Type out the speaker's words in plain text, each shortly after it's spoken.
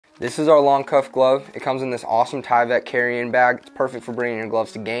This is our long cuff glove. It comes in this awesome Tyvek carry-in bag. It's perfect for bringing your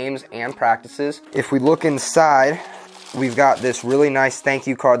gloves to games and practices. If we look inside, we've got this really nice thank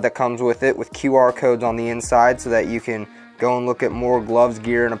you card that comes with it with QR codes on the inside so that you can go and look at more gloves,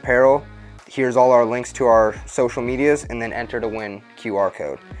 gear, and apparel. Here's all our links to our social medias, and then enter to win QR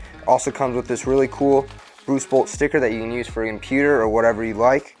code. It also comes with this really cool Bruce Bolt sticker that you can use for your computer or whatever you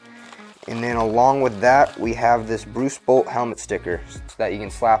like. And then along with that, we have this Bruce Bolt helmet sticker so that you can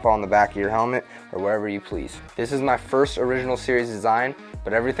slap on the back of your helmet or wherever you please. This is my first original series design,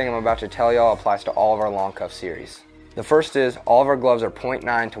 but everything I'm about to tell y'all applies to all of our long cuff series. The first is all of our gloves are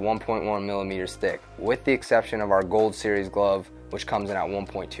 0.9 to 1.1 millimeters thick, with the exception of our Gold Series glove, which comes in at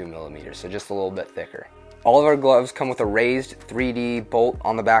 1.2 millimeters, so just a little bit thicker. All of our gloves come with a raised 3D bolt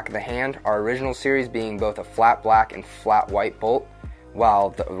on the back of the hand, our original series being both a flat black and flat white bolt, while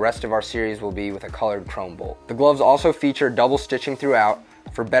the rest of our series will be with a colored chrome bolt. The gloves also feature double stitching throughout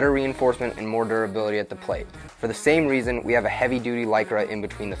for better reinforcement and more durability at the plate. For the same reason, we have a heavy-duty Lycra in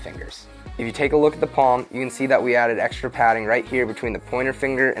between the fingers. If you take a look at the palm, you can see that we added extra padding right here between the pointer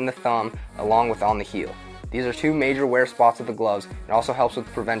finger and the thumb, along with on the heel. These are two major wear spots of the gloves and also helps with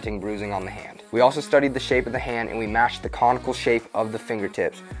preventing bruising on the hand. We also studied the shape of the hand and we matched the conical shape of the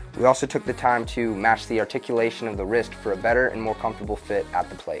fingertips. We also took the time to match the articulation of the wrist for a better and more comfortable fit at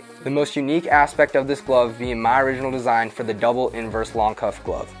the plate. The most unique aspect of this glove being my original design for the double inverse long cuff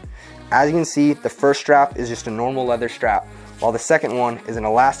glove. As you can see, the first strap is just a normal leather strap, while the second one is an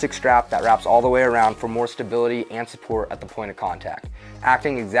elastic strap that wraps all the way around for more stability and support at the point of contact,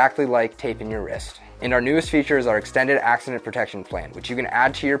 acting exactly like taping your wrist. And our newest feature is our extended accident protection plan, which you can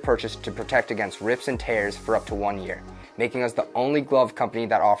add to your purchase to protect against rips and tears for up to 1 year, making us the only glove company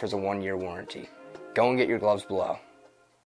that offers a 1-year warranty. Go and get your gloves below.